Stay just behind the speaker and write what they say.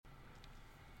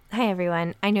Hi,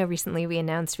 everyone. I know recently we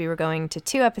announced we were going to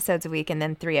 2 episodes a week and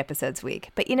then 3 episodes a week.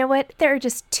 But you know what? There are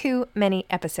just too many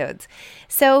episodes.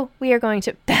 So we are going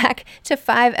back to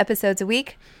 5 episodes a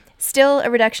week. Still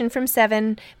a reduction from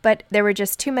 7, but there were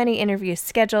just too many interviews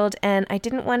scheduled, and I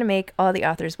didn't want to make all the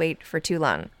authors wait for too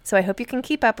long. So I hope you can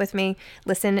keep up with me.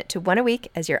 Listen to 1 a week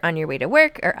as you're on your way to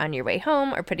work or on your way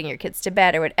home or putting your kids to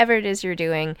bed or whatever it is you're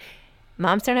doing.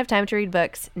 Moms Don't Have Time to Read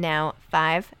Books, now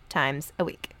 5 times a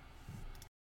week.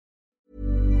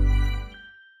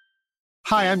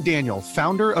 Hi, I'm Daniel,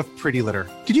 founder of Pretty Litter.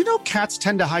 Did you know cats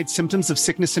tend to hide symptoms of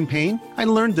sickness and pain? I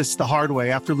learned this the hard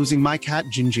way after losing my cat,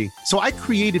 Gingy. So I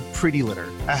created Pretty Litter,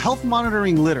 a health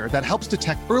monitoring litter that helps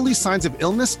detect early signs of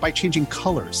illness by changing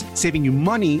colors, saving you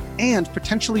money and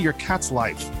potentially your cat's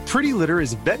life. Pretty Litter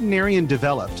is veterinarian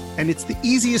developed, and it's the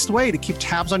easiest way to keep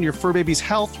tabs on your fur baby's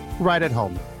health right at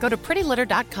home. Go to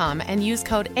prettylitter.com and use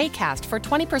code ACAST for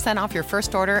 20% off your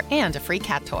first order and a free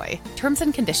cat toy. Terms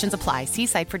and conditions apply. See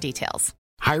site for details.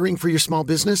 Hiring for your small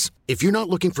business? If you're not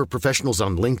looking for professionals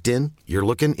on LinkedIn, you're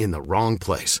looking in the wrong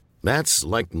place. That's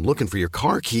like looking for your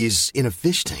car keys in a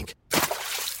fish tank.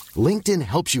 LinkedIn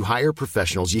helps you hire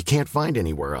professionals you can't find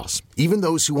anywhere else, even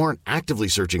those who aren't actively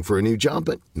searching for a new job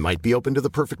but might be open to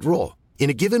the perfect role. In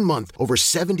a given month, over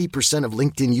 70% of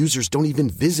LinkedIn users don't even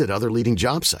visit other leading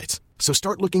job sites. So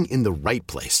start looking in the right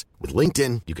place. With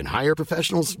LinkedIn, you can hire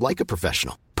professionals like a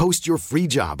professional. Post your free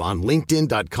job on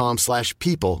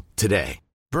linkedin.com/people today.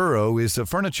 Burrow is a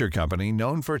furniture company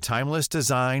known for timeless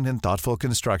design and thoughtful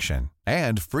construction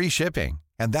and free shipping,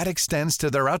 and that extends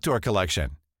to their outdoor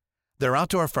collection. Their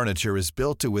outdoor furniture is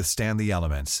built to withstand the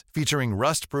elements, featuring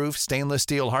rust-proof stainless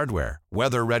steel hardware,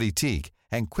 weather-ready teak,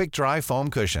 and quick-dry foam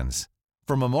cushions.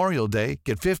 For Memorial Day,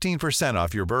 get 15%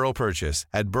 off your Burrow purchase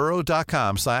at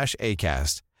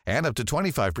burrow.com/ACAST and up to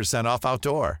 25% off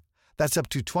outdoor. That's up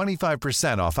to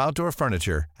 25% off outdoor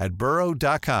furniture at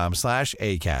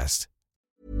burrow.com/ACAST.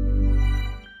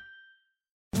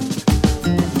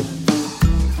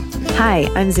 Hi,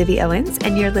 I'm Zibby Owens,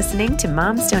 and you're listening to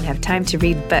Moms Don't Have Time to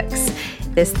Read Books.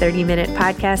 This 30-minute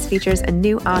podcast features a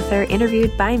new author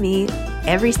interviewed by me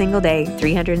every single day,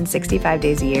 365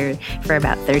 days a year, for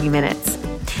about 30 minutes.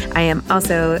 I am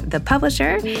also the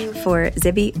publisher for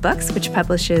Zibby Books, which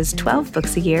publishes 12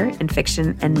 books a year in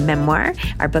fiction and memoir.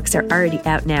 Our books are already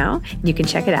out now. You can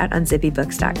check it out on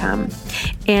zibbybooks.com.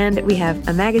 And we have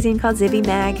a magazine called Zibby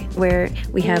Mag, where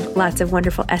we have lots of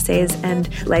wonderful essays and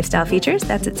lifestyle features.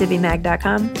 That's at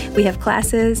zibbymag.com. We have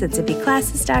classes at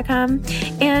zibbyclasses.com.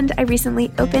 And I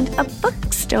recently opened a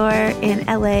bookstore in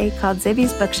LA called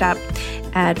Zibby's Bookshop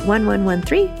at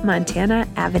 1113 Montana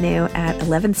Avenue at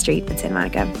 11th Street in Santa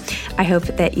Monica. I hope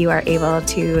that you are able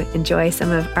to enjoy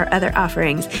some of our other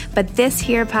offerings. But this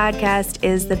here podcast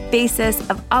is the basis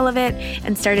of all of it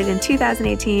and started in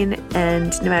 2018.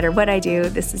 And no matter what I do,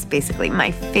 this is basically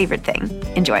my favorite thing.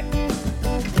 Enjoy.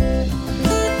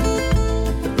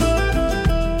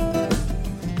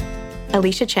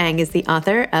 Elysha Chang is the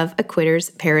author of A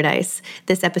Quitter's Paradise.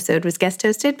 This episode was guest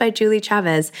hosted by Julie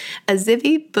Chavez, a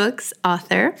Zibby Books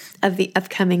author of the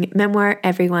upcoming memoir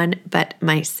Everyone But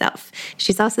Myself.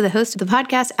 She's also the host of the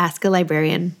podcast Ask a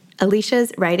Librarian.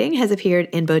 Elysha's writing has appeared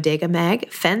in Bodega Mag,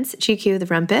 Fence, GQ, The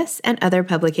Rumpus, and other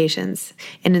publications.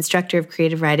 An instructor of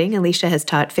creative writing, Elysha has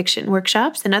taught fiction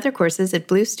workshops and other courses at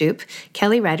Blue Stoop,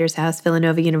 Kelly Writers House,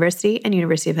 Villanova University, and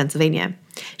University of Pennsylvania.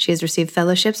 She has received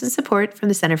fellowships and support from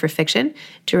the Center for Fiction,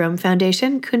 Jerome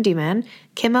Foundation, Kundiman,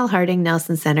 Kim L. Harding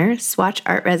Nelson Center, Swatch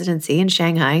Art Residency in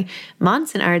Shanghai,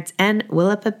 Monson Arts, and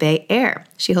Willapa Bay Air.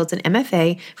 She holds an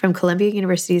MFA from Columbia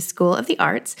University's School of the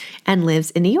Arts and lives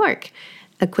in New York.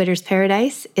 A Quitter's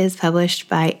Paradise is published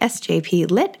by SJP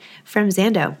Lit from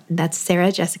Zando. That's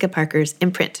Sarah Jessica Parker's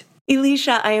imprint.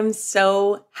 Elysha, I am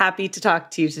so happy to talk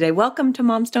to you today. Welcome to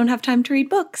Moms Don't Have Time to Read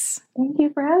Books. Thank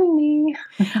you for having me.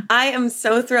 I am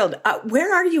so thrilled.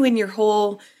 Where are you in your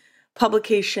whole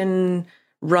publication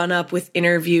run-up with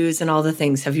interviews and all the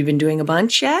things? Have you been doing a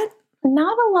bunch yet?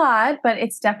 Not a lot, but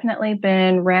it's definitely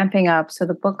been ramping up. So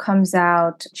the book comes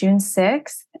out June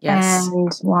 6th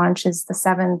and launches the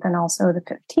 7th and also the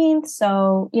 15th.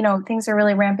 So, things are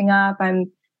really ramping up.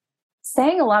 I'm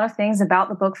saying a lot of things about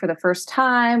the book for the first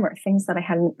time or things that I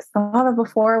hadn't thought of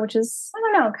before, which is,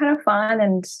 kind of fun.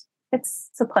 And it's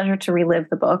a pleasure to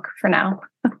relive the book for now.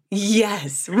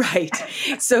 Yes, right.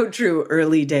 So true.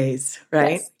 Early days,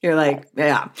 right? Yes. You're like,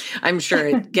 yeah, I'm sure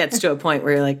it gets to a point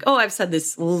where you're like, oh, I've said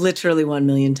this literally 1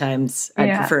 million times.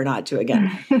 I'd prefer not to again.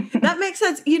 That makes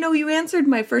sense. You answered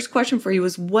my first question for you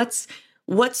was what's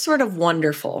sort of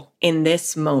wonderful in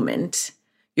this moment,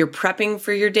 You're prepping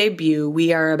for your debut.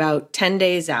 We are about 10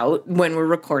 days out when we're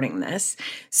recording this.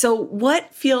 So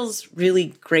what feels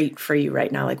really great for you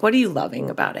right now? Like, what are you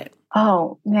loving about it?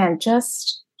 Oh, man,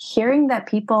 just hearing that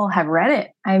people have read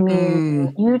it. I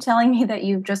mean, you telling me that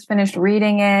you've just finished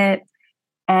reading it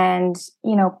and,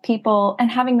 people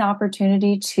and having the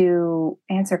opportunity to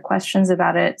answer questions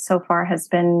about it so far has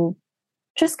been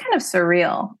just kind of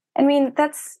surreal. I mean,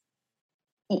 that's,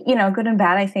 good and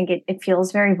bad. I think it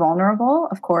feels very vulnerable,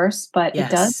 of course, but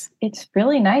it's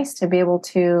really nice to be able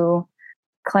to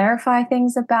clarify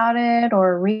things about it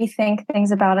or rethink things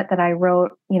about it that I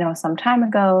wrote, some time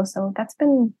ago. So that's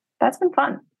been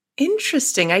fun.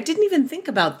 Interesting. I didn't even think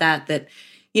about that,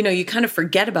 you kind of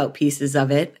forget about pieces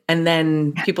of it and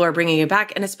then people are bringing it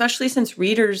back. And especially since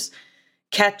readers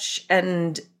catch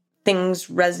and things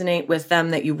resonate with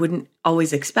them that you wouldn't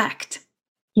always expect.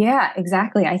 Yeah,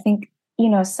 exactly. I think,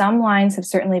 some lines have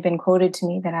certainly been quoted to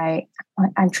me that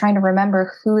I'm trying to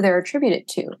remember who they're attributed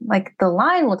to. Like the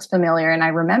line looks familiar and I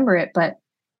remember it, but,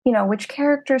 which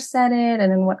character said it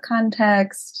and in what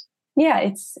context. Yeah,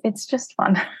 it's just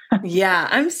fun. Yeah,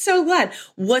 I'm so glad.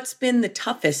 What's been the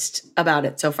toughest about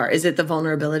it so far? Is it the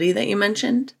vulnerability that you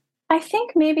mentioned? I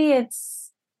think maybe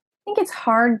it's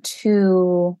hard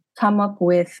to come up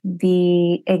with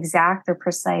the exact or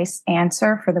precise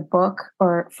answer for the book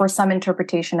or for some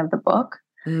interpretation of the book.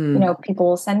 People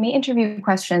will send me interview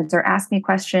questions or ask me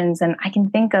questions, and I can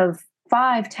think of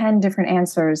 5-10 different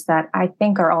answers that I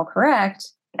think are all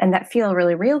correct and that feel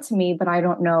really real to me, but I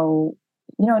don't know.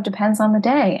 It depends on the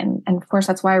day. And of course,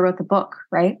 that's why I wrote the book,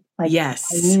 right? Like,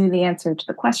 yes. I knew the answer to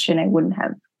the question. I wouldn't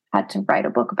have had to write a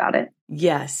book about it.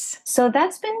 Yes. So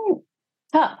that's been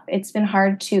tough. It's been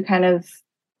hard to kind of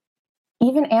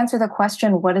even answer the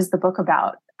question, what is the book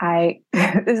about?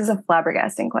 This is a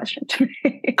flabbergasting question to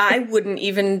me. I wouldn't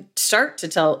even start to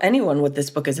tell anyone what this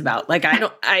book is about. Like,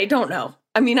 I don't know.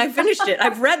 I mean, I finished it.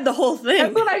 I've read the whole thing.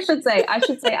 That's what I should say. I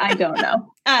should say, I don't know.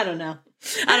 I don't know.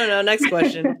 Next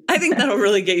question. I think that'll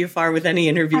really get you far with any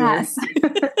interviewer. Yes.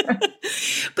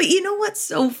 But you know what's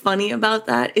so funny about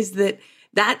that is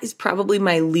that is probably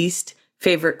my least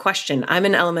favorite question. I'm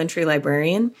an elementary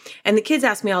librarian and the kids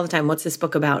ask me all the time, what's this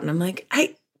book about? And I'm like,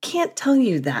 I can't tell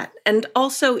you that. And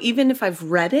also, even if I've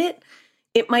read it,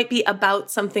 it might be about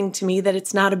something to me that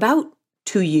it's not about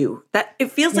to you. That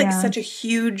it feels like such a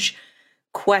huge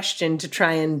question to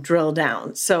try and drill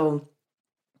down. So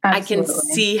Absolutely. I can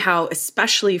see how,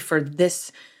 especially for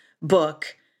this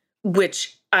book,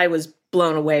 which I was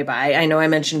blown away by. I know I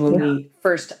mentioned when we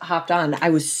first hopped on, I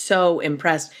was so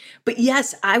impressed. But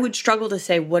yes, I would struggle to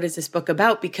say, what is this book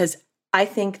about? Because I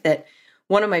think that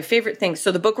one of my favorite things,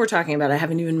 so the book we're talking about, I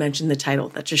haven't even mentioned the title.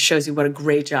 That just shows you what a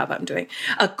great job I'm doing.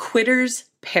 A Quitter's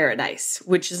Paradise,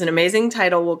 which is an amazing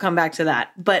title. We'll come back to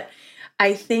that. But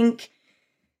I think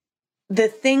the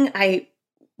thing I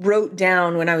wrote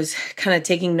down when I was kind of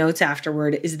taking notes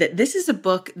afterward is that this is a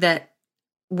book that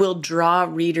will draw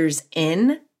readers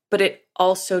in, but it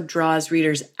also draws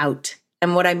readers out.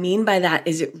 And what I mean by that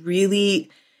is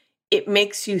it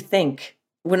makes you think.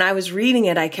 When I was reading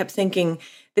it, I kept thinking,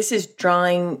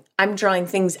 I'm drawing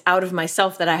things out of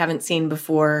myself that I haven't seen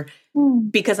before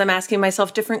because I'm asking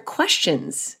myself different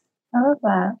questions. I love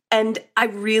that. And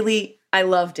I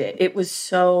loved it. It was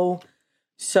so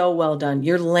well done.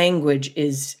 Your language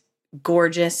is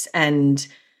gorgeous. And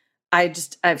I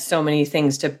have so many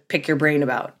things to pick your brain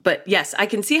about. But yes, I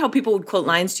can see how people would quote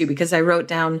lines to you because I wrote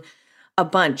down a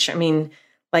bunch. I mean,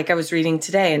 like I was reading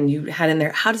today and you had in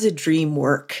there, how does a dream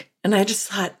work? And I just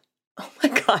thought, oh my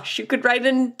gosh, you could write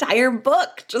an entire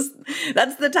book.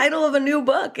 That's the title of a new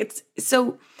book. This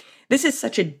is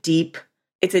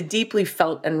it's a deeply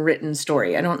felt and written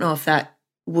story. I don't know if that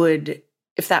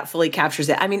fully captures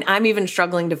it. I mean, I'm even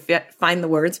struggling to find the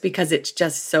words because it's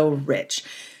just so rich.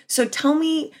 So tell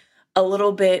me a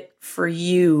little bit for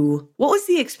you, what was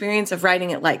the experience of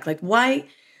writing it like? Like why?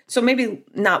 So maybe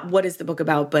not what is the book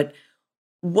about, but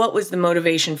what was the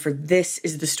motivation for this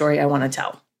is the story I want to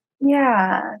tell?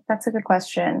 Yeah, that's a good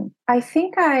question. I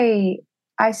think I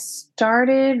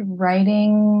started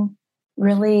writing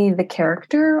really the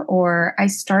character, or I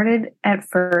started at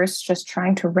first just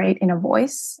trying to write in a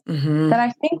voice that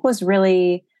I think was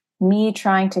really me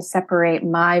trying to separate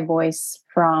my voice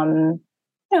from,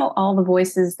 all the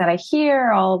voices that I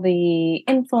hear, all the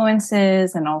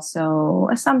influences and also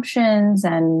assumptions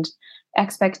and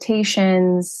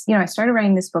expectations. I started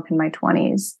writing this book in my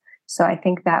 20s. So I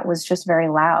think that was just very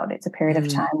loud. It's a period of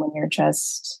time when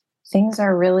things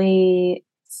are really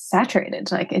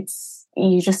saturated. Like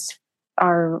you just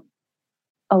are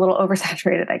a little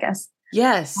oversaturated, I guess.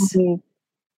 Yes.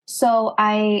 So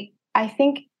I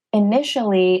think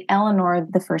initially, Eleanor,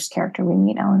 the first character we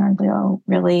meet, Eleanor Leo,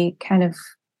 really kind of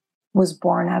was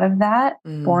born out of that,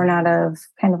 born out of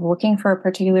kind of looking for a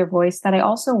particular voice that I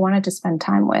also wanted to spend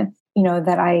time with,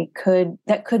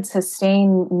 that could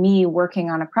sustain me working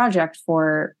on a project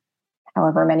for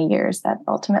however many years that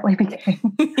ultimately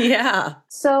became. Yeah.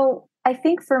 So I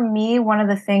think for me, one of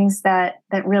the things that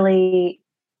really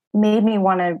made me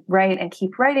want to write and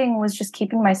keep writing was just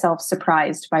keeping myself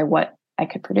surprised by what I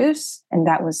could produce. And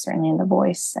that was certainly in the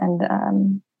voice. And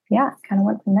kind of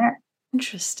went from there.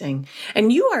 Interesting.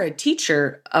 And you are a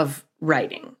teacher of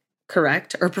writing,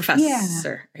 correct? Or professor? Yeah.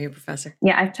 Are you a professor?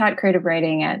 Yeah, I've taught creative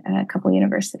writing at a couple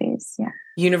universities. Yeah.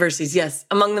 Universities, yes.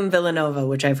 Among them Villanova,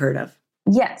 which I've heard of.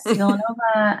 Yes,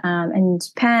 Villanova and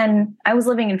Penn. I was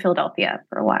living in Philadelphia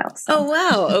for a while. So. Oh,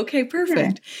 wow. Okay,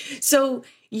 perfect. Yeah. So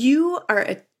you are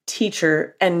a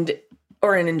teacher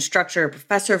or an instructor, a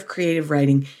professor of creative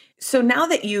writing. So now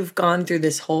that you've gone through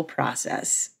this whole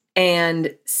process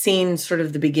and seen sort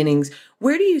of the beginnings,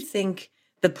 where do you think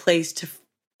the place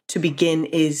to begin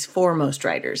is for most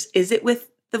writers? Is it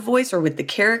with the voice or with the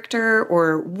character,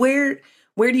 or where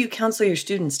do you counsel your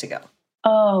students to go?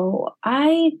 Oh,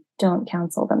 I don't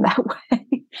counsel them that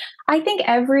way. I think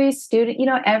every student,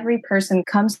 every person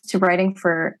comes to writing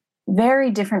for very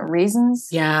different reasons.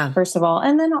 Yeah. First of all,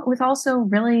 and then with also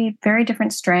really very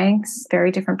different strengths,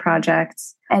 very different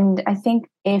projects. And I think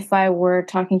if I were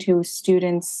talking to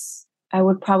students, I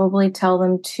would probably tell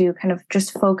them to kind of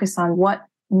just focus on what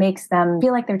makes them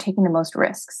feel like they're taking the most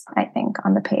risks, I think,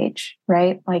 on the page,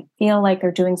 right? Like feel like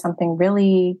they're doing something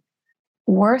really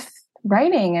worth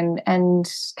writing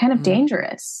and kind of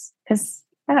dangerous. Because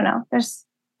I don't know, there's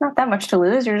not that much to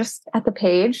lose. You're just at the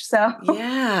page. So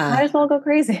yeah, might as well go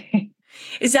crazy.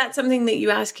 Is that something that you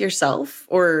ask yourself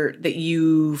or that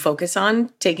you focus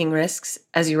on, taking risks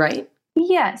as you write?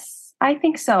 Yes, I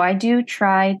think so. I do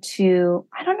try to,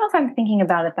 I don't know if I'm thinking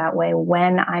about it that way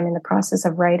when I'm in the process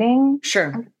of writing.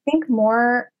 Sure. I think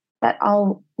more that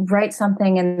I'll write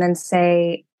something and then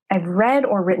say, I've read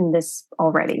or written this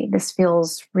already. This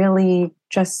feels really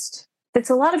it's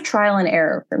a lot of trial and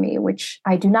error for me, which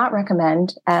I do not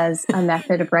recommend as a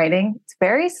method of writing. It's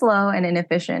very slow and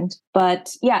inefficient.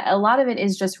 But yeah, a lot of it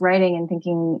is just writing and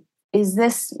thinking, is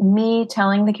this me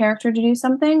telling the character to do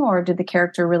something, or did the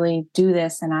character really do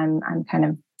this and I'm kind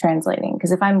of translating?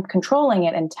 Because if I'm controlling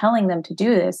it and telling them to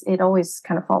do this, it always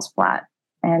kind of falls flat.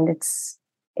 And it's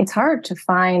hard to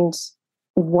find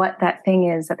what that thing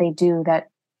is that they do that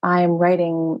I'm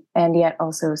writing and yet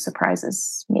also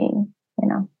surprises me,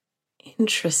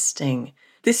 Interesting.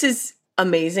 This is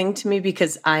amazing to me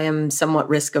because I am somewhat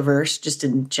risk averse just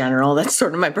in general. That's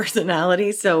sort of my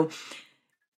personality. So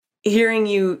hearing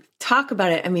you talk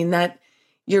about it, I mean, that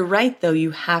you're right, though.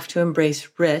 You have to embrace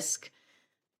risk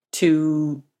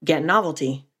to get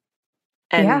novelty.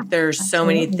 And there's so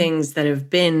many things that have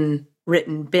been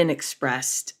written, been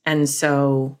expressed. And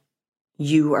so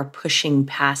you are pushing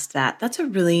past that.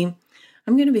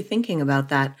 I'm going to be thinking about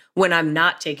that when I'm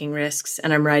not taking risks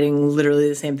and I'm writing literally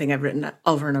the same thing I've written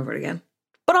over and over again.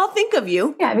 But I'll think of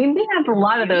you. Yeah, I mean, we have a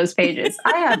lot of those pages.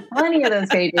 I have plenty of those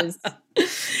pages.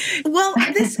 Well,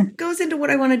 this goes into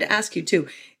what I wanted to ask you too.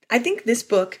 I think this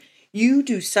book, you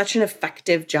do such an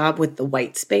effective job with the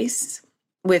white space,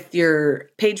 with your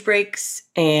page breaks,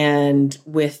 and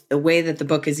with the way that the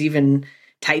book is even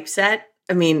typeset.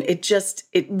 I mean,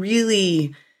 it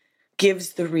really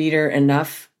gives the reader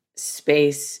enough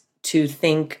space to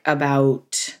think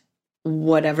about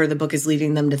whatever the book is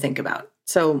leading them to think about.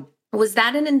 So was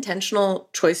that an intentional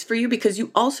choice for you? Because you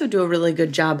also do a really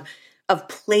good job of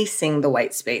placing the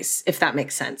white space, if that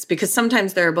makes sense. Because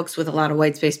sometimes there are books with a lot of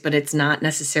white space, but it's not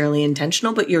necessarily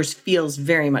intentional, but yours feels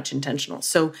very much intentional.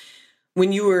 So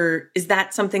is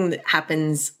that something that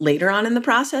happens later on in the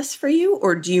process for you?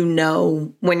 Or do you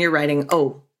know when you're writing,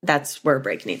 oh, that's where a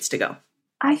break needs to go?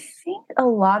 I think a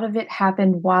lot of it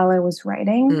happened while I was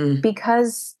writing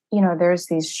because, there's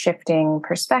these shifting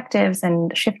perspectives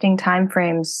and shifting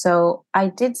timeframes. So I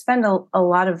did spend a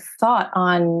lot of thought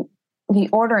on the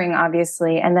ordering,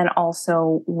 obviously, and then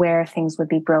also where things would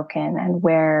be broken and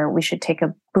where we should take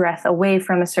a breath away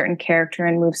from a certain character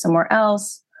and move somewhere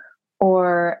else,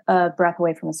 or a breath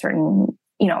away from a certain,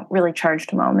 really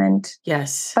charged moment.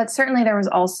 Yes. But certainly there was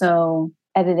also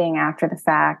editing after the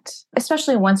fact,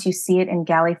 especially once you see it in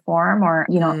galley form or,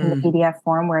 in the PDF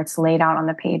form where it's laid out on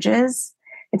the pages.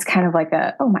 It's kind of like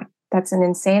that's an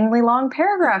insanely long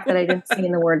paragraph that I didn't see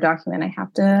in the Word document. I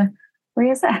have to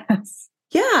reassess.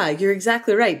 Yeah, you're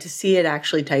exactly right. To see it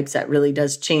actually typeset really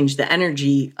does change the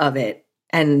energy of it.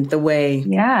 and the way.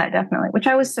 Yeah, definitely. Which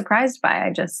I was surprised by.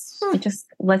 It just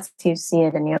lets you see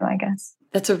it anew, I guess.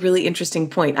 That's a really interesting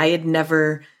point. I had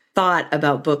never thought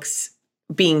about books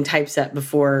being typeset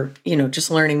before,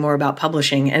 just learning more about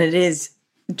publishing. And it is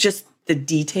just the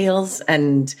details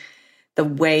and the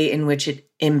way in which it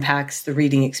impacts the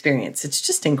reading experience. It's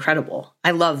just incredible.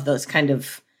 I love those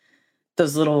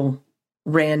little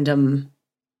random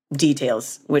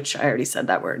details, which I already said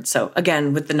that word. So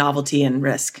again, with the novelty and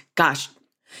risk, gosh,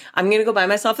 I'm going to go buy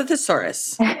myself a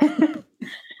thesaurus.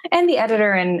 And the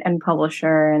editor and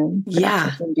publisher and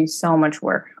production do so much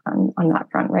work on that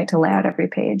front, right? To lay out every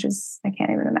page I can't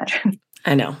even imagine.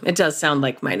 I know. It does sound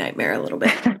like my nightmare a little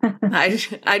bit.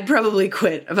 I'd probably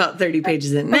quit about 30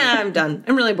 pages in. I'm done.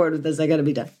 I'm really bored with this. I got to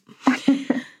be done.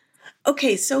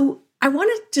 Okay, so I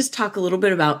want to just talk a little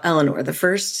bit about Eleanor, the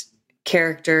first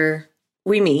character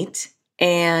we meet.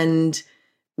 And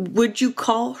would you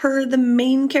call her the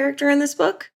main character in this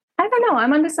book? I don't know.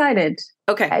 I'm undecided.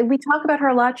 Okay. We talk about her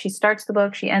a lot. She starts the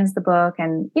book, she ends the book,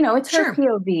 and, it's her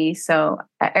POV. So,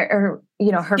 her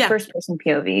first person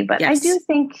POV. But I do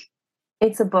think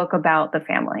it's a book about the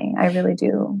family. I really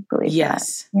do believe that.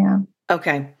 Yeah.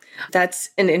 Okay. That's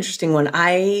an interesting one.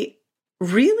 I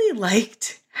really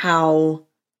liked how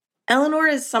Eleanor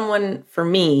is someone, for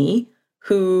me,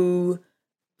 who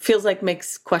feels like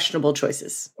makes questionable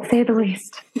choices. To say the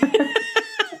least.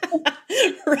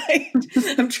 Right.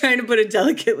 I'm trying to put it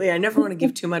delicately. I never want to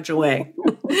give too much away.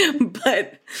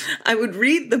 But I would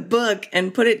read the book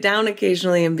and put it down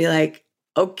occasionally and be like,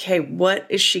 okay, what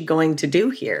is she going to do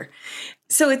here?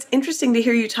 So it's interesting to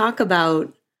hear you talk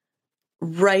about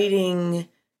writing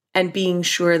and being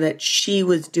sure that she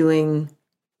was doing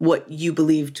what you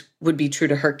believed would be true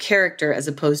to her character as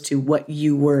opposed to what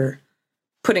you were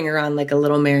putting her on like a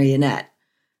little marionette.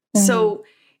 Mm-hmm. So,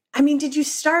 did you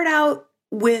start out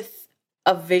with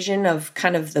a vision of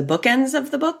kind of the bookends of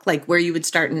the book, like where you would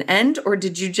start and end, or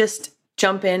did you just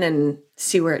jump in and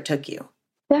see where it took you?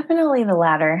 Definitely the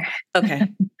latter.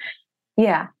 Okay.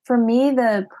 Yeah. For me,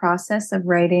 the process of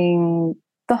writing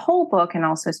the whole book and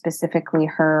also specifically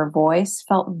her voice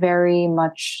felt very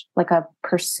much like a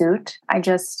pursuit.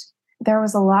 There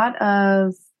was a lot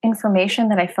of information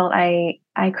that I felt I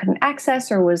couldn't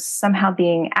access or was somehow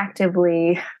being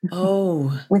actively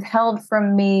withheld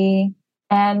from me.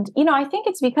 And, I think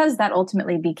it's because that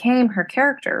ultimately became her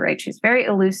character, right? She's very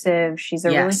elusive. She's a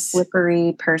really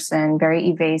slippery person, very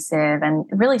evasive and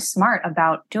really smart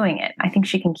about doing it. I think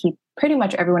she can keep pretty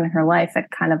much everyone in her life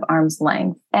at kind of arm's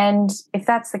length. And if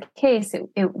that's the case, it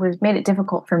made it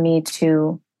difficult for me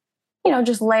to,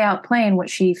 just lay out plain what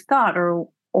she thought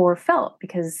or felt,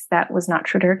 because that was not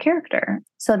true to her character.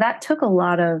 So that took a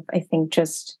lot of, I think,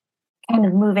 just kind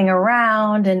of moving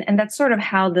around. And that's sort of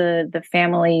how the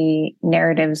family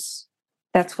narratives,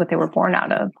 that's what they were born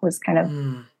out of, was kind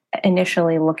of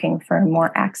initially looking for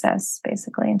more access,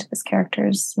 basically, into this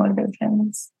character's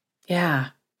motivations. Yeah.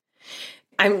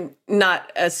 I'm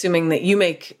not assuming that you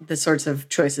make the sorts of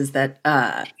choices that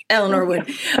Eleanor would,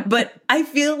 but I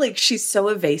feel like she's so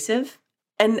evasive.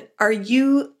 And are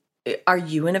you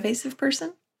an evasive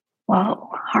person?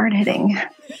 Well, hard-hitting.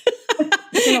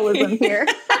 Journalism here.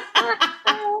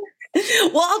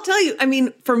 Well, I'll tell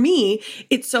you, for me,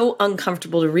 it's so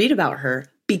uncomfortable to read about her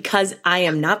because I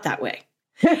am not that way.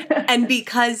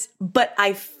 But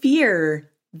I fear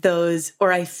those,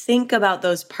 or I think about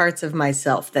those parts of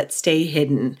myself that stay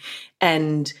hidden.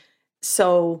 And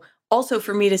so also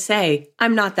for me to say,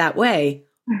 I'm not that way.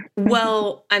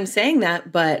 Well, I'm saying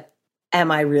that, but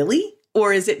am I really?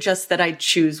 Or is it just that I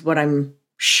choose what I'm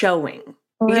showing?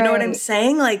 Right. You know what I'm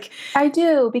saying? I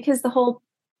do, because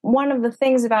one of the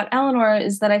things about Eleanor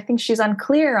is that I think she's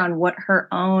unclear on what her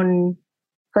own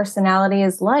personality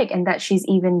is like and that she's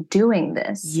even doing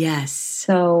this. Yes.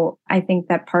 So I think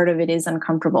that part of it is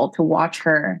uncomfortable to watch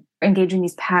her engage in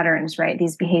these patterns, right?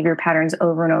 These behavior patterns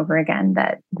over and over again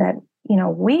that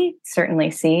we certainly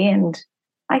see. And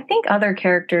I think other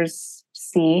characters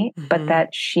see, but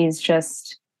that she's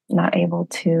just not able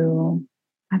to,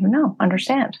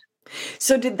 understand.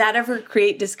 So did that ever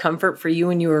create discomfort for you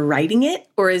when you were writing it?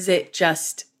 Or is it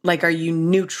just are you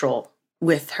neutral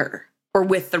with her or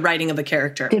with the writing of a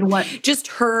character? Did what? Just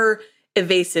her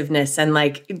evasiveness and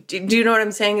do you know what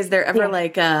I'm saying? Is there ever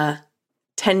a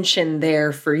tension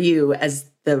there for you as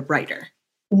the writer?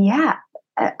 Yeah,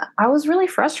 I was really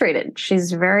frustrated.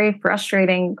 She's a very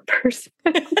frustrating person.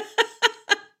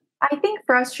 I think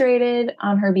frustrated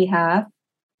on her behalf.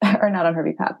 Or not on her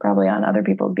behalf, probably on other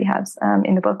people's behalves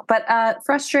in the book, but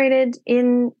frustrated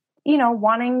in,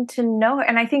 wanting to know her.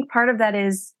 And I think part of that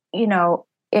is,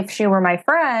 if she were my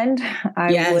friend,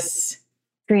 I would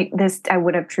I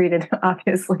would have treated,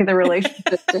 obviously, the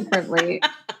relationship differently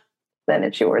than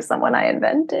if she were someone I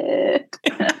invented.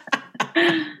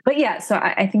 But yeah, so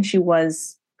I think she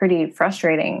was pretty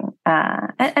frustrating.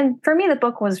 And for me, the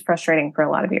book was frustrating for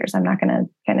a lot of years. I'm not going to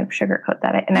kind of sugarcoat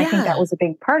that. And I think that was a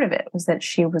big part of it, was that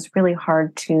she was really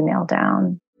hard to nail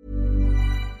down.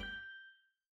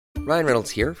 Ryan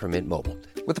Reynolds here from Mint Mobile.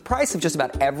 With the price of just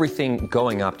about everything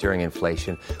going up during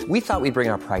inflation, we thought we'd bring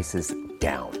our prices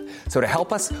down. So to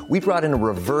help us, we brought in a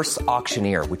reverse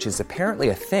auctioneer, which is apparently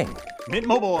a thing. Mint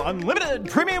Mobile Unlimited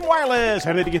Premium Wireless.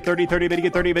 How to get 30, 30, bit to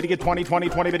get 30, bit to get 20, 20,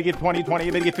 20, bit to get 20, 20,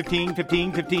 bit to get 15,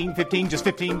 15, 15, 15, just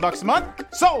 $15 a month?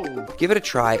 Sold! Give it a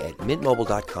try at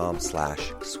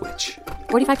mintmobile.com/switch.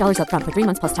 $45 up front for 3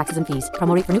 months plus taxes and fees.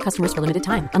 Promo rate for new customers for limited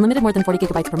time. Unlimited more than 40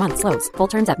 gigabytes per month. Slows full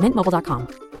terms at mintmobile.com.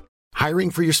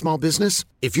 Hiring for your small business?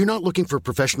 If you're not looking for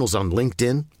professionals on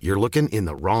LinkedIn, you're looking in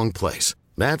the wrong place.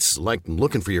 That's like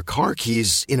looking for your car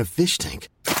keys in a fish tank.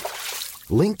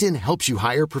 LinkedIn helps you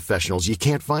hire professionals you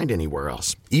can't find anywhere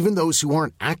else, even those who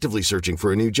aren't actively searching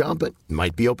for a new job but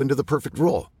might be open to the perfect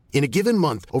role. In a given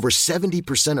month, over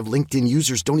 70% of LinkedIn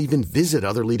users don't even visit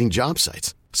other leading job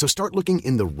sites. So start looking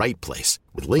in the right place.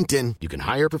 With LinkedIn, you can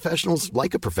hire professionals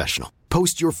like a professional.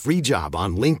 Post your free job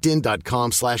on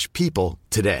linkedin.com/people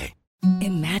today.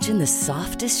 Imagine the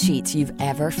softest sheets you've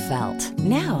ever felt.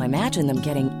 Now imagine them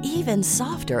getting even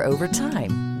softer over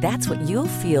time. That's what you'll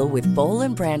feel with Boll &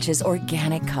 Branch's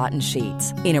organic cotton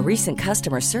sheets. In a recent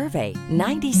customer survey,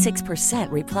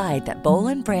 96% replied that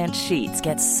Boll & Branch sheets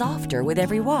get softer with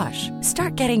every wash.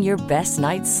 Start getting your best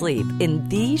night's sleep in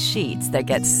these sheets that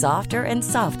get softer and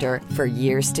softer for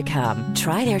years to come.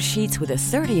 Try their sheets with a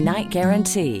 30-night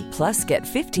guarantee. Plus, get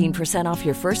 15% off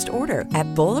your first order at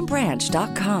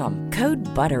bollandbranch.com. Code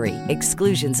BUTTERY.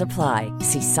 Exclusions apply.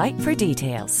 See site for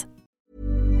details.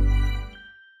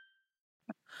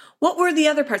 What were the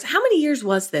other parts? How many years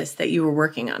was this that you were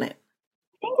working on it?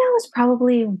 I think I was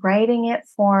probably writing it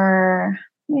for,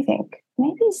 let me think,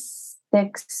 maybe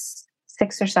six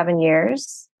or 7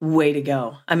 years. Way to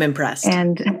go. I'm impressed.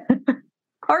 And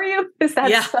are you? Is that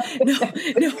No,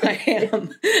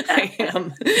 I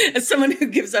am. As someone who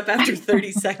gives up after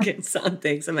 30 seconds on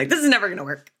things, I'm like, this is never going to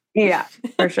work. Yeah,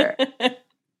 for sure.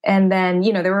 And then,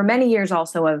 there were many years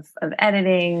also of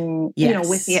editing,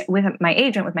 with my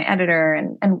agent, with my editor,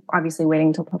 and obviously waiting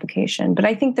until publication. But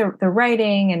I think the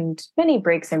writing and many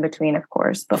breaks in between, of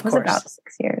course, but was about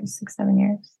 7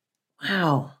 years.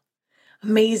 Wow.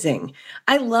 Amazing.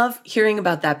 I love hearing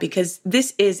about that because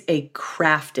this is a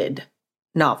crafted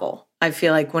novel. I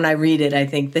feel like when I read it, I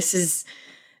think this is,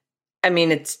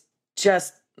 it's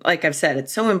just, like I've said,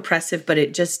 it's so impressive, but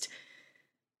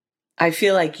I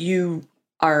feel like you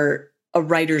are a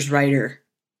writer's writer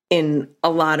in a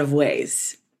lot of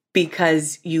ways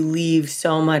because you leave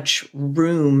so much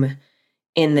room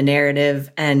in the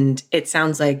narrative. And it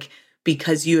sounds like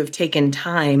because you have taken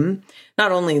time,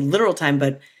 not only literal time,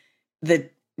 but the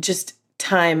just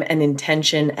time and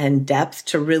intention and depth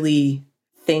to really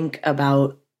think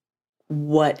about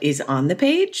what is on the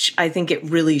page. I think it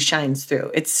really shines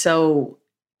through. It's so,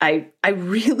 I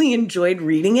really enjoyed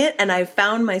reading it, and I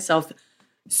found myself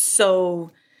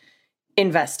so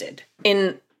invested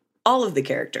in all of the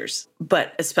characters,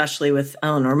 but especially with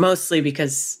Eleanor, mostly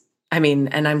because,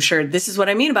 and I'm sure this is what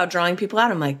I mean about drawing people out.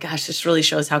 I'm like, gosh, this really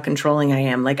shows how controlling I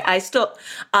am. Like,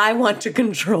 I want to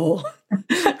control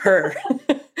her.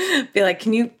 Be like,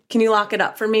 can you lock it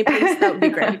up for me, please? That would be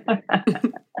great.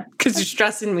 Because you're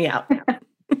stressing me out.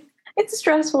 It's a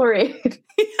stressful read.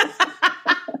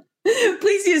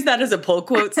 Please use that as a pull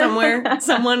quote somewhere.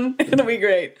 Someone, it'll be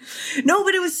great. No,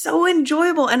 but it was so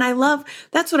enjoyable. And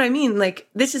that's what I mean. Like,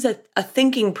 this is a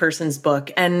thinking person's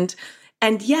book. And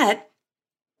yet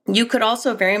you could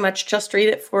also very much just read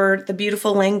it for the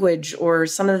beautiful language or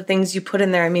some of the things you put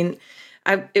in there.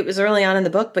 It was early on in the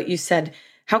book, but you said,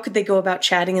 how could they go about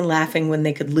chatting and laughing when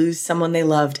they could lose someone they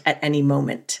loved at any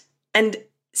moment? And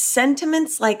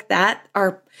sentiments like that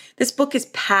this book is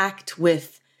packed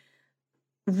with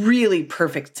really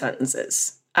perfect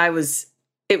sentences. It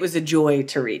was a joy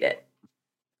to read it.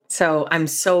 So I'm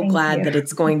so glad that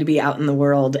it's going to be out in the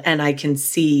world, and I can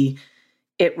see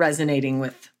it resonating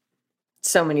with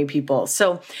so many people.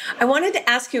 So I wanted to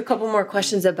ask you a couple more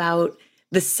questions about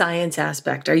the science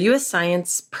aspect. Are you a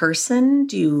science person?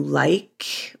 Do you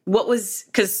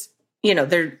because,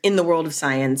 they're in the world of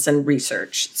science and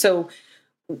research. So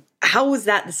how was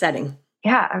that the setting?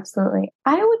 Yeah, absolutely.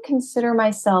 I would consider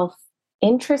myself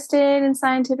interested in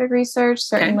scientific research.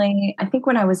 Certainly, I think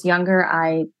when I was younger,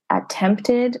 I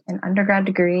attempted an undergrad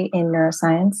degree in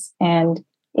neuroscience and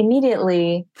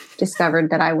immediately discovered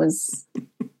that I was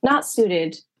not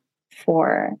suited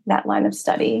for that line of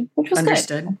study, which was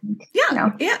understood. Good.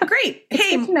 Yeah. Yeah. Great.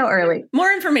 Hey, good to know early.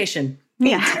 More information.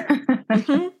 Yeah.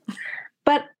 Mm-hmm.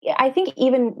 But I think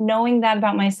even knowing that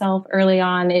about myself early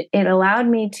on, it allowed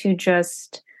me to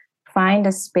just find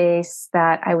a space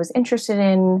that I was interested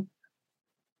in,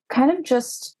 kind of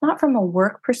just not from a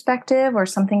work perspective or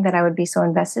something that I would be so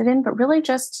invested in, but really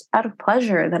just out of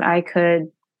pleasure that I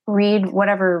could read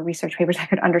whatever research papers I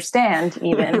could understand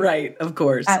even. Right, of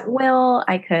course. At will,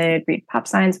 I could read pop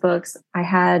science books. I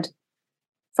had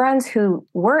friends who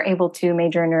were able to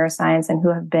major in neuroscience and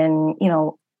who have been,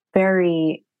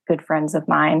 very good friends of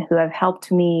mine who have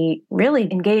helped me really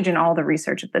engage in all the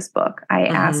research of this book. I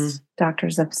asked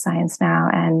doctors of science now,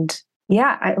 and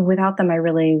without them, I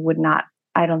really would not.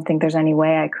 I don't think there's any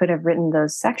way I could have written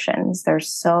those sections.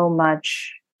 There's so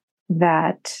much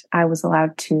that I was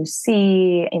allowed to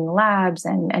see in labs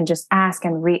and just ask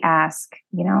and re-ask,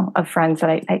 of friends that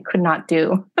I could not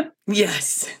do.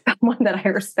 Yes. Someone that I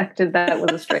respected that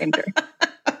was a stranger.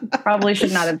 Probably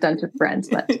should not have done to friends,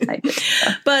 but I did.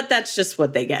 So. But that's just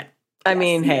what they get. I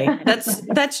mean, hey,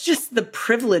 that's just the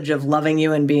privilege of loving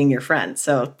you and being your friend.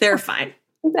 So they're fine.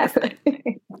 Exactly.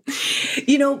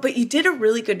 But you did a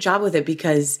really good job with it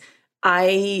because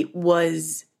I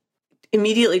was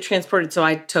immediately transported. So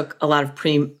I took a lot of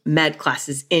pre-med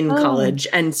classes in college.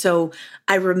 And so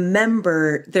I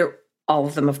remember all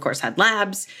of them, of course, had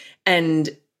labs, and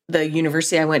the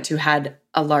university I went to had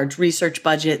a large research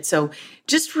budget. So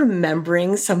just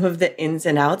remembering some of the ins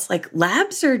and outs, like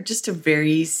labs are just a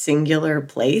very singular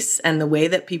place, and the way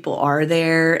that people are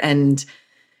there and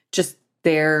just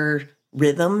their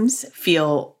rhythms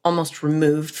feel almost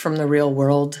removed from the real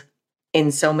world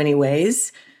in so many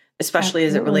ways, especially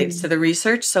as it relates to the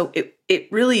research. So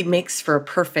it really makes for a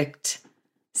perfect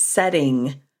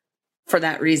setting for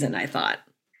that reason, I thought.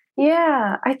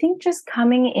 Yeah, I think just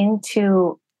coming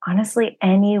into honestly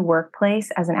any workplace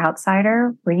as an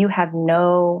outsider where you have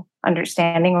no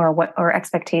understanding or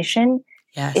expectation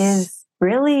is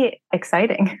really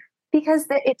exciting because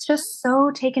it's just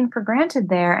so taken for granted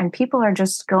there, and people are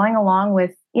just going along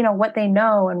with what they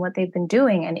know and what they've been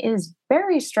doing, and it is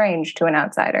very strange to an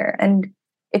outsider, and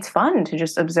it's fun to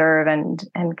just observe and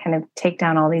kind of take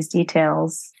down all these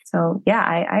details. So yeah,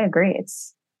 I agree.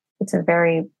 It's a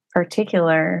very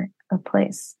particular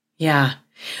place. Yeah.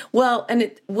 Well,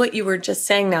 and what you were just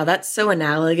saying now, that's so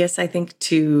analogous, I think,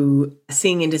 to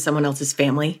seeing into someone else's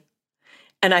family.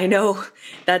 And I know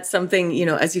that's something,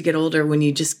 as you get older, when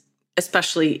you just,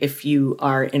 especially if you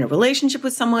are in a relationship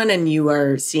with someone and you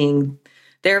are seeing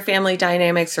their family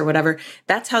dynamics or whatever,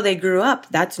 that's how they grew up.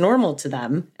 That's normal to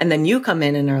them. And then you come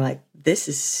in and are like, this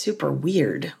is super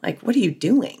weird. Like, what are you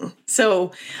doing?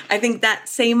 So I think that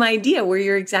same idea where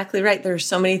you're exactly right. There are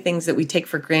so many things that we take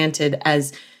for granted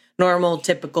as normal,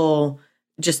 typical,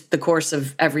 just the course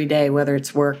of every day, whether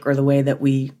it's work or the way that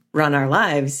we run our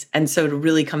lives. And so to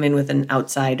really come in with an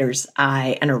outsider's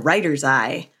eye and a writer's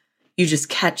eye, you just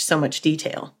catch so much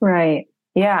detail. Right.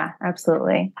 Yeah,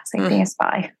 absolutely. It's like being a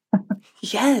spy.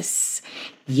 Yes.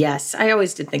 I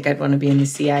always did think I'd want to be in the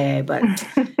CIA, but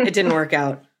it didn't work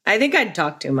out. I think I'd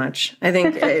talk too much. I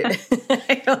think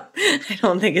I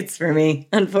don't think it's for me,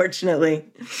 unfortunately.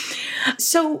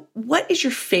 So what is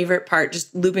your favorite part,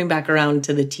 just looping back around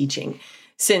to the teaching,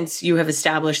 since you have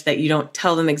established that you don't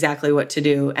tell them exactly what to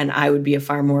do, and I would be a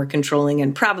far more controlling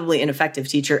and probably ineffective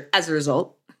teacher as a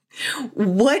result?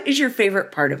 What is your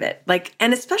favorite part of it?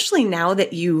 And especially now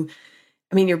that your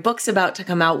book's about to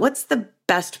come out, what's the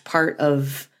best part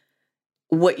of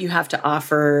what you have to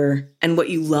offer and what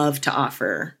you love to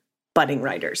offer budding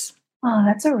writers? Oh,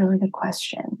 that's a really good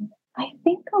question. I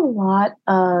think a lot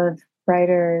of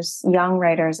writers, young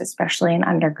writers, especially in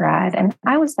undergrad, and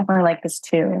I was definitely like this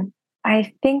too,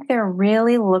 I think they're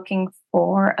really looking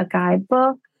for a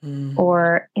guidebook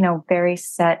or, very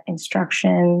set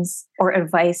instructions or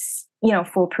advice,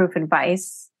 foolproof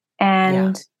advice.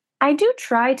 And I do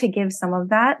try to give some of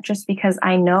that just because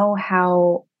I know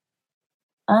how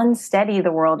unsteady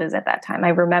the world is at that time. I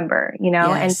remember,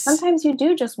 and sometimes you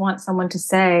do just want someone to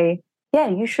say, yeah,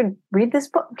 you should read this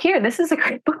book. Here, this is a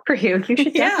great book for you. You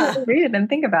should definitely read it and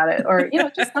think about it. Or,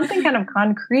 just something kind of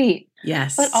concrete.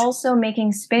 Yes. But also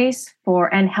making space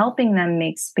for and helping them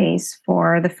make space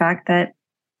for the fact that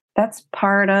that's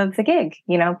part of the gig.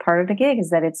 Part of the gig is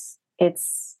that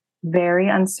it's very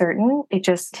uncertain. It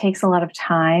just takes a lot of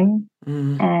time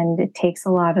and it takes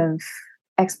a lot of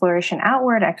exploration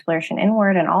outward, exploration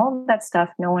inward, and all of that stuff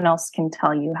no one else can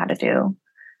tell you how to do.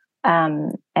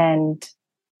 And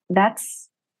that's,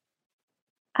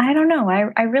 I don't know,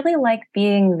 I really like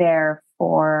being there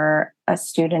for a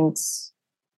student's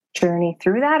journey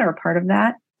through that or part of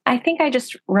that. I think I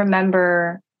just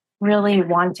remember really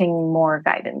wanting more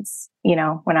guidance,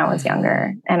 when I was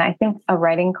younger. And I think a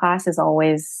writing class is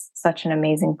always such an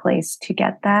amazing place to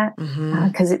get that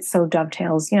because it so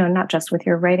dovetails, not just with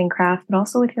your writing craft, but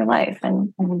also with your life.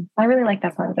 And I really like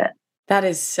that part of it.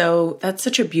 That's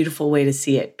such a beautiful way to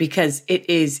see it, because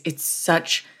it's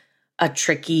such a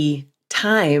tricky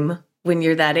time when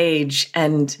you're that age.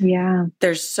 And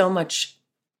there's so much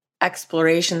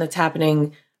exploration that's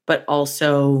happening, but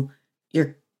also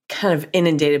you're kind of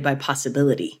inundated by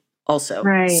possibility also.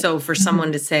 Right. So for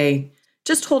someone to say,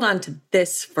 just hold on to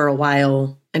this for a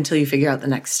while until you figure out the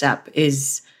next step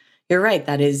you're right,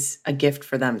 that is a gift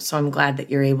for them. So I'm glad that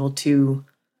you're able to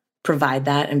provide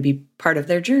that and be part of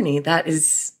their journey. That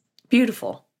is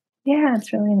beautiful. Yeah,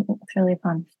 it's really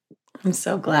fun. I'm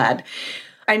so glad.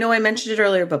 I know I mentioned it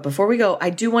earlier, but before we go, I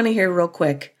do want to hear real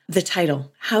quick the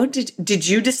title. How did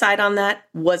you decide on that?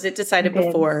 Was it decided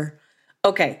before?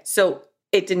 Okay, so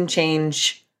it didn't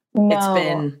change.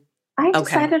 No, I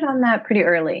decided on that pretty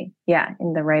early. Yeah,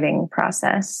 in the writing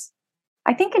process.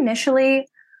 I think initially,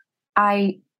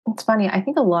 it's funny. I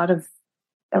think a lot of,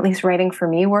 at least writing for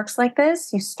me, works like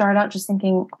this. You start out just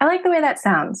thinking, I like the way that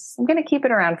sounds. I'm going to keep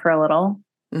it around for a little.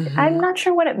 I'm not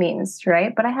sure what it means,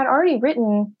 right? But I had already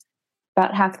written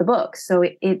about half the book, so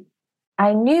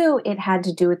I knew it had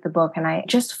to do with the book, and I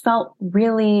just felt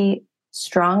really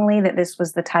strongly that this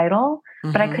was the title,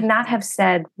 but I could not have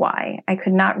said why. I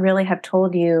could not really have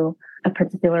told you a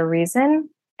particular reason.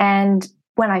 And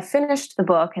when I finished the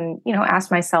book and, asked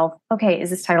myself, okay, is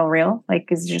this title real? Like,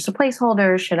 is it just a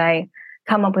placeholder? Should I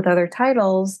come up with other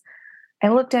titles? I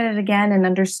looked at it again and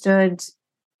understood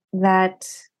that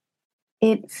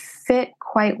it fit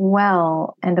quite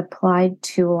well and applied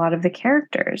to a lot of the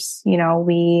characters.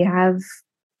 We have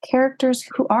characters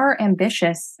who are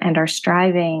ambitious and are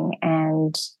striving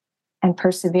and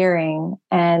persevering.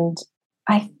 And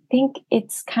I think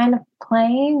it's kind of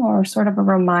playing or sort of a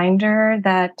reminder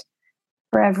that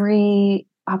for every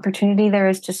opportunity there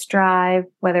is to strive,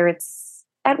 whether it's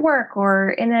at work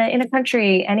or in a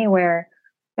country, anywhere,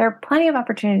 there are plenty of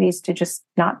opportunities to just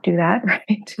not do that,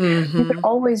 right? You could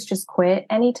always just quit.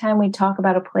 Anytime we talk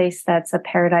about a place that's a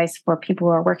paradise for people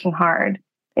who are working hard,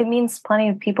 it means plenty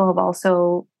of people have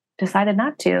also decided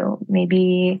not to,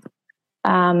 maybe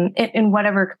in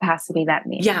whatever capacity that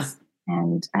means. Yeah.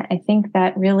 And I think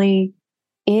that really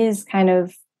is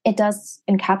it does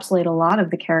encapsulate a lot of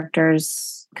the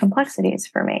characters' complexities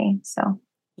for me. So,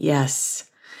 yes.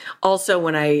 Also,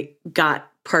 when I got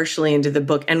partially into the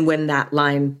book and when that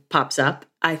line pops up,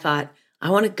 I thought, I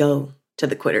want to go to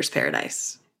the Quitter's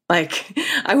Paradise. Like,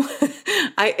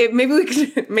 maybe we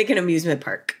could make an amusement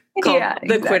park called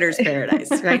the Quitter's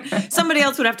Paradise, right? Somebody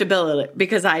else would have to build it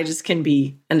because I just can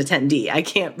be an attendee. I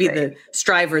can't be the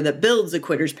striver that builds a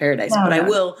Quitter's Paradise, but I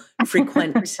will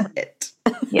frequent it.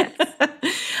 Yes.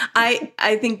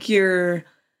 I think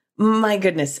my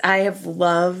goodness, I have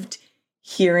loved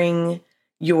hearing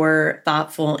your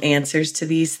thoughtful answers to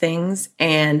these things.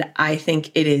 And I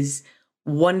think it is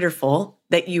wonderful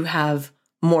that you have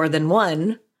more than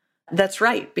one that's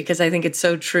right, because I think it's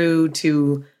so true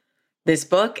to this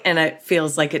book and it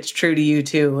feels like it's true to you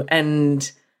too.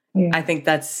 And I think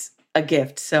that's a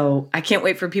gift. So I can't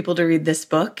wait for people to read this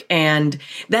book. And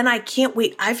then I can't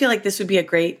wait. I feel like this would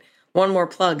be one more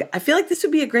plug. I feel like this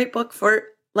would be a great book for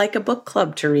like a book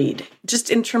club to read, just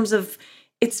in terms of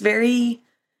it's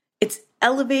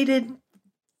elevated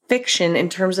fiction in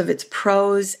terms of its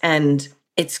prose and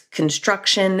its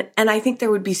construction. And I think there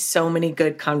would be so many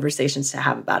good conversations to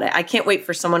have about it. I can't wait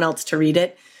for someone else to read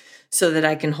it so that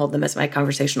I can hold them as my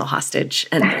conversational hostage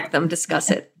and make them discuss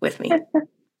it with me.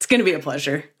 It's going to be a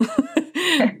pleasure.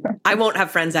 I won't have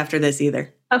friends after this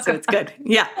either. Okay. So it's good.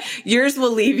 Yeah. Yours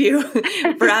will leave you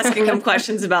for asking them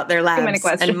questions about their labs.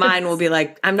 And mine will be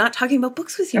like, I'm not talking about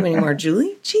books with you anymore,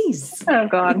 Julie. Jeez. Oh,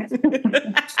 God.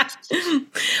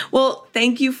 Well,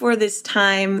 thank you for this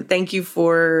time. Thank you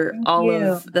for all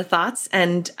of the thoughts.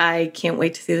 And I can't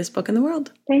wait to see this book in the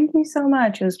world. Thank you so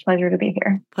much. It was a pleasure to be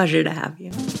here. Pleasure to have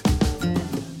you.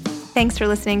 Thanks for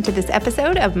listening to this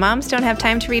episode of Moms Don't Have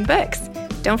Time to Read Books.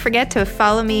 Don't forget to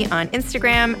follow me on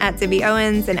Instagram at Zibby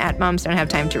Owens and at Moms Don't Have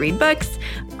Time to Read Books.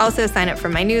 Also sign up for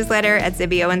my newsletter at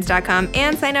zibbyowens.com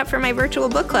and sign up for my virtual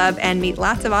book club and meet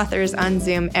lots of authors on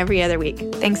Zoom every other week.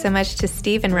 Thanks so much to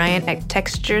Steve and Ryan at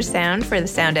Texture Sound for the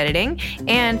sound editing.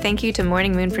 And thank you to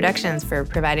Morning Moon Productions for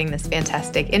providing this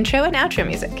fantastic intro and outro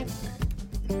music.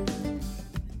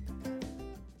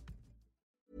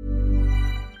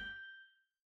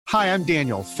 Hi, I'm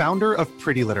Daniel, founder of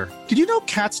Pretty Litter. Did you know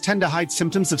cats tend to hide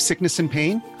symptoms of sickness and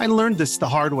pain? I learned this the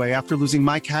hard way after losing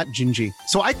my cat, Gingy.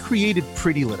 So I created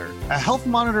Pretty Litter, a health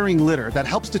monitoring litter that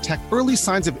helps detect early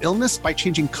signs of illness by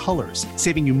changing colors,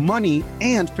 saving you money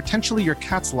and potentially your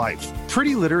cat's life.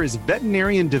 Pretty Litter is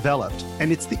veterinarian developed,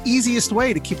 and it's the easiest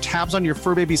way to keep tabs on your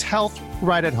fur baby's health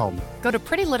right at home. Go to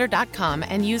prettylitter.com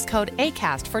and use code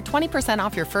ACAST for 20%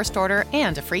 off your first order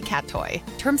and a free cat toy.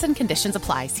 Terms and conditions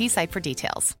apply. See site for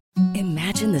details.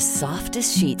 Imagine the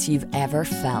softest sheets you've ever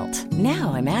felt.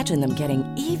 Now imagine them getting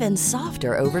even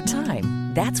softer over time.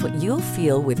 That's what you'll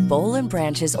feel with Boll &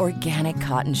 Branch's organic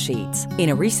cotton sheets. In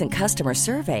a recent customer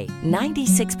survey,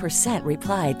 96%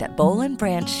 replied that Boll &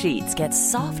 Branch sheets get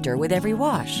softer with every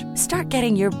wash. Start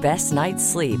getting your best night's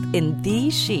sleep in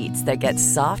these sheets that get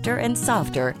softer and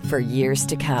softer for years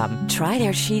to come. Try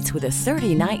their sheets with a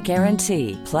 30-night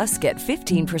guarantee. Plus, get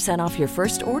 15% off your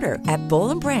first order at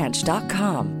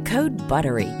bollandbranch.com. Code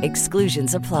BUTTERY.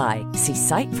 Exclusions apply. See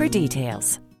site for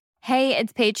details. Hey,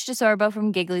 it's Paige DeSorbo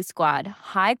from Giggly Squad.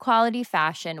 High quality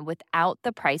fashion without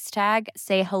the price tag.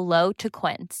 Say hello to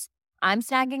Quince. I'm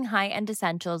snagging high-end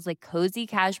essentials like cozy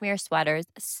cashmere sweaters,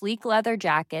 sleek leather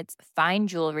jackets, fine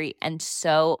jewelry, and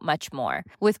so much more.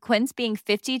 With Quince being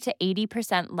 50 to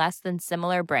 80% less than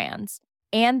similar brands.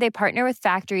 And they partner with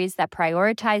factories that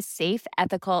prioritize safe,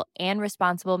 ethical, and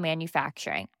responsible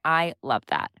manufacturing. I love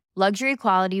that. Luxury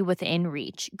quality within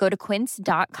reach. Go to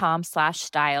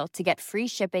quince.com/style to get free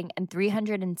shipping and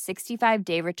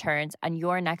 365-day returns on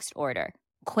your next order.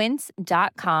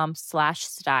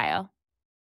 Quince.com/style.